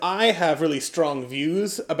I have really strong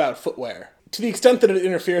views about footwear, to the extent that it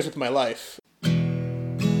interferes with my life.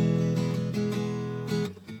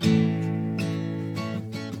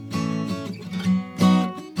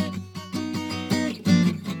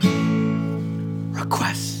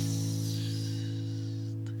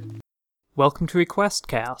 Welcome to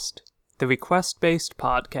RequestCast, the request-based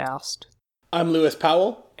podcast. I'm Lewis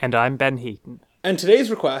Powell. And I'm Ben Heaton. And today's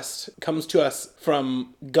request comes to us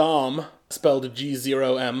from GOM, spelled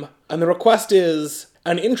G0M. And the request is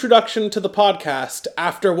an introduction to the podcast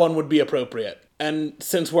after one would be appropriate. And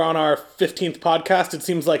since we're on our 15th podcast, it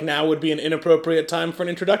seems like now would be an inappropriate time for an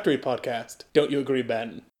introductory podcast. Don't you agree,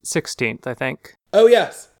 Ben? 16th, I think. Oh,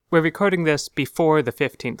 yes. We're recording this before the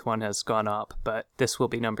 15th one has gone up, but this will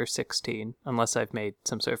be number 16, unless I've made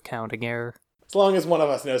some sort of counting error. As long as one of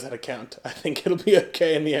us knows how to count, I think it'll be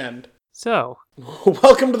okay in the end. So,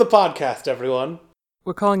 welcome to the podcast, everyone.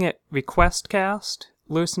 We're calling it RequestCast.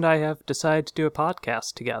 Lewis and I have decided to do a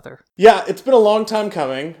podcast together. Yeah, it's been a long time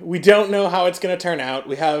coming. We don't know how it's going to turn out.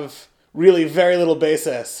 We have really very little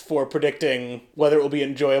basis for predicting whether it will be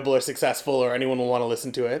enjoyable or successful or anyone will want to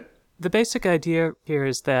listen to it. The basic idea here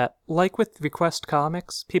is that, like with Request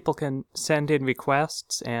Comics, people can send in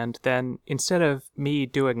requests, and then instead of me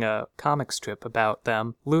doing a comic strip about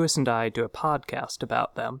them, Lewis and I do a podcast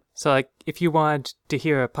about them. So, like, if you wanted to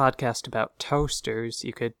hear a podcast about toasters,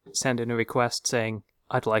 you could send in a request saying,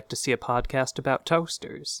 I'd like to see a podcast about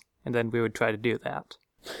toasters, and then we would try to do that.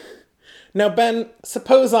 Now, Ben,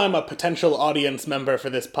 suppose I'm a potential audience member for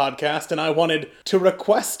this podcast, and I wanted to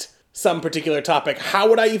request some particular topic. How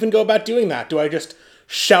would I even go about doing that? Do I just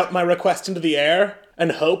shout my request into the air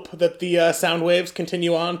and hope that the sound waves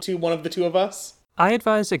continue on to one of the two of us? I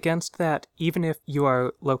advise against that, even if you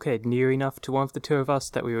are located near enough to one of the two of us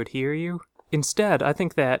that we would hear you. Instead, I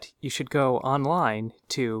think that you should go online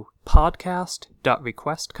to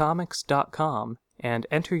podcast.requestcomics.com and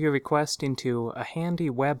enter your request into a handy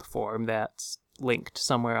web form that's linked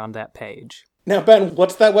somewhere on that page. Now, Ben,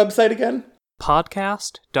 what's that website again?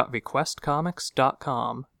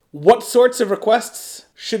 podcast.requestcomics.com. What sorts of requests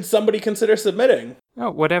should somebody consider submitting?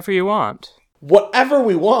 Oh, whatever you want. Whatever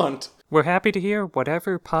we want. We're happy to hear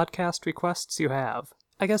whatever podcast requests you have.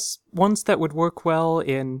 I guess ones that would work well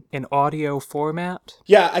in an audio format.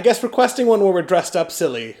 Yeah, I guess requesting one where we're dressed up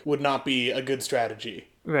silly would not be a good strategy.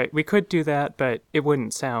 Right, we could do that, but it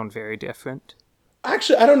wouldn't sound very different.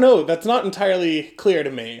 Actually, I don't know. That's not entirely clear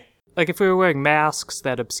to me. Like if we were wearing masks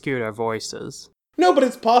that obscured our voices. No, but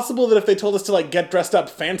it's possible that if they told us to, get dressed up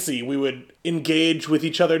fancy, we would engage with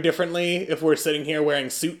each other differently if we're sitting here wearing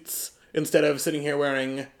suits instead of sitting here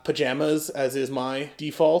wearing pajamas, as is my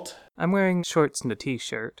default. I'm wearing shorts and a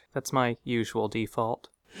t-shirt. That's my usual default.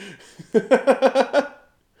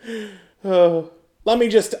 Oh.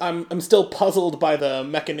 I'm still puzzled by the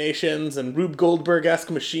machinations and Rube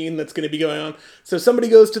Goldberg-esque machine that's going to be going on. So somebody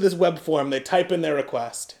goes to this web form, they type in their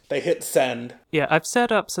request, they hit send. Yeah, I've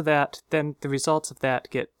set up so that then the results of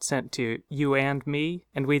that get sent to you and me,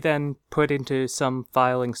 and we then put into some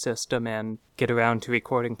filing system and get around to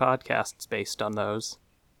recording podcasts based on those.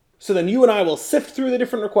 So then you and I will sift through the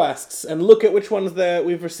different requests and look at which ones that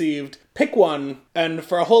we've received, pick one, and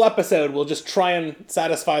for a whole episode we'll just try and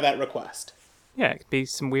satisfy that request. Yeah, it could be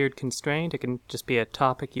some weird constraint. It can just be a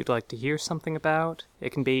topic you'd like to hear something about.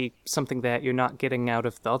 It can be something that you're not getting out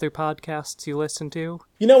of the other podcasts you listen to.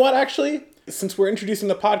 You know what, actually? Since we're introducing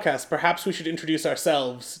the podcast, perhaps we should introduce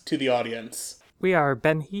ourselves to the audience. We are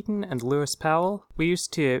Ben Heaton and Lewis Powell. We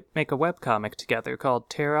used to make a webcomic together called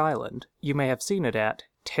Terror Island. You may have seen it at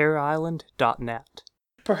terrorisland.net.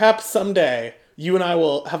 Perhaps someday you and I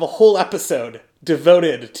will have a whole episode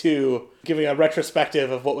devoted to giving a retrospective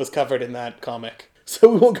of what was covered in that comic. So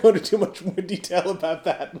we won't go into too much more detail about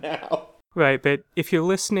that now. Right, but if you're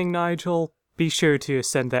listening, Nigel, be sure to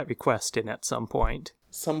send that request in at some point.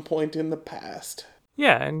 Some point in the past.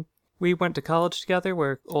 Yeah, and we went to college together,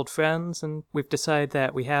 we're old friends, and we've decided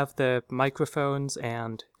that we have the microphones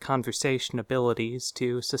and conversation abilities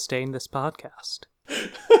to sustain this podcast.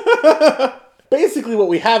 Basically what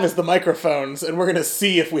we have is the microphones, and we're going to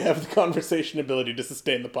see if we have the conversation ability to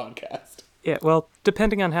sustain the podcast. Yeah, well,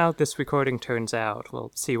 depending on how this recording turns out,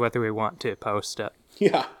 we'll see whether we want to post it.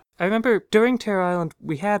 Yeah. I remember during Terror Island,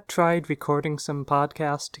 we had tried recording some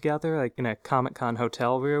podcasts together, like in a Comic-Con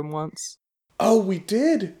hotel room once. Oh, we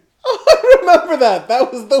did? Oh, I remember that.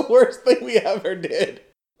 That was the worst thing we ever did.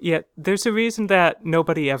 Yeah, there's a reason that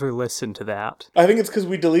nobody ever listened to that. I think it's because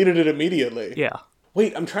we deleted it immediately. Yeah.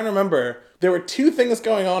 Wait, I'm trying to remember. There were two things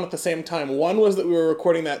going on at the same time. One was that we were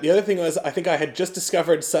recording that. The other thing was I think I had just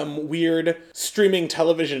discovered some weird streaming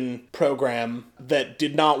television program that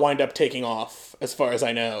did not wind up taking off, as far as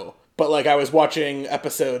I know. But, like, I was watching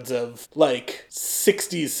episodes of, like,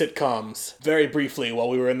 60s sitcoms very briefly while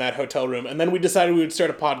we were in that hotel room. And then we decided we would start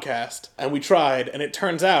a podcast. And we tried. And it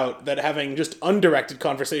turns out that having just undirected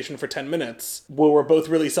conversation for 10 minutes, where we're both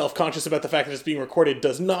really self-conscious about the fact that it's being recorded,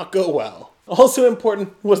 does not go well. Also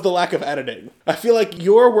important was the lack of editing. I feel like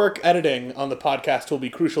your work editing on the podcast will be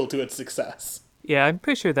crucial to its success. Yeah, I'm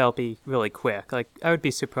pretty sure they'll be really quick. Like, I would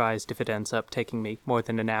be surprised if it ends up taking me more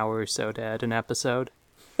than an hour or so to edit an episode.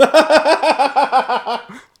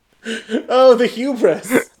 Oh, the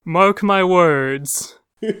hubris. Mark my words.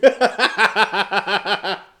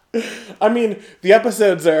 I mean, the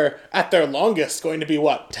episodes are, at their longest, going to be,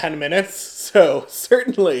 10 minutes? So,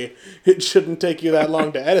 certainly, it shouldn't take you that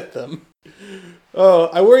long to edit them. Oh,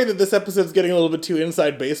 I worry that this episode's getting a little bit too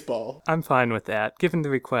inside baseball. I'm fine with that. Given the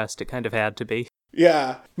request, it kind of had to be.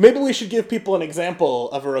 Yeah. Maybe we should give people an example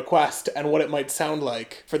of a request and what it might sound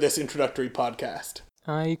like for this introductory podcast.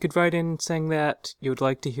 You could write in saying that you would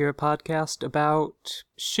like to hear a podcast about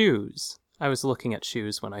shoes. I was looking at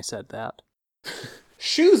shoes when I said that.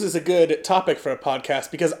 Shoes is a good topic for a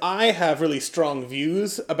podcast because I have really strong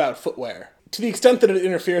views about footwear, to the extent that it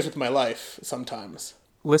interferes with my life sometimes.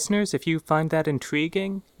 Listeners, if you find that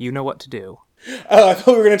intriguing, you know what to do. Oh, I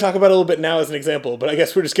thought we were going to talk about it a little bit now as an example, but I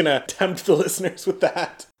guess we're just going to tempt the listeners with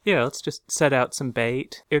that. Yeah, let's just set out some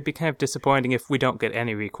bait. It would be kind of disappointing if we don't get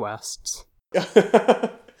any requests.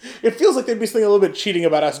 It feels like there'd be something a little bit cheating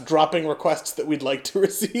about us dropping requests that we'd like to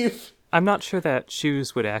receive. I'm not sure that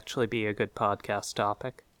shoes would actually be a good podcast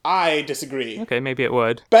topic. I disagree. Okay, maybe it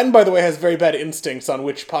would. Ben, by the way, has very bad instincts on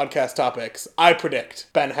which podcast topics. I predict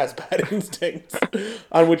Ben has bad instincts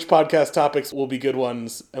on which podcast topics will be good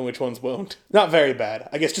ones and which ones won't. Not very bad.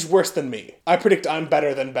 I guess just worse than me. I predict I'm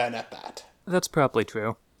better than Ben at that. That's probably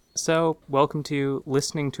true. So, welcome to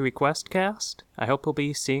Listening to Requestcast. I hope we'll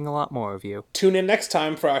be seeing a lot more of you. Tune in next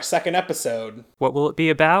time for our second episode. What will it be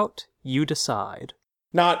about? You decide.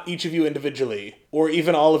 Not each of you individually, or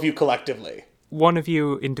even all of you collectively. One of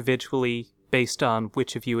you individually, based on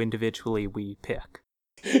which of you individually we pick.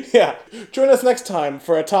 Yeah, join us next time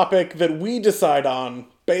for a topic that we decide on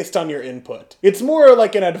based on your input. It's more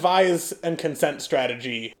like an advise and consent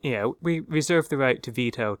strategy. Yeah, we reserve the right to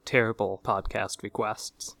veto terrible podcast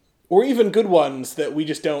requests. Or even good ones that we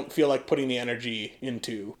just don't feel like putting the energy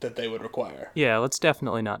into that they would require. Yeah, let's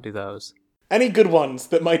definitely not do those. Any good ones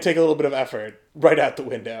that might take a little bit of effort, right out the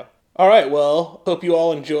window. All right, well, hope you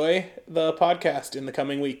all enjoy the podcast in the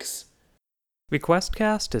coming weeks.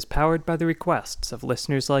 Requestcast is powered by the requests of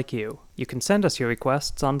listeners like you. You can send us your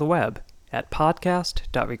requests on the web at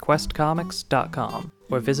podcast.requestcomics.com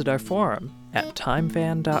or visit our forum at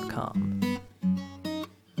timevan.com.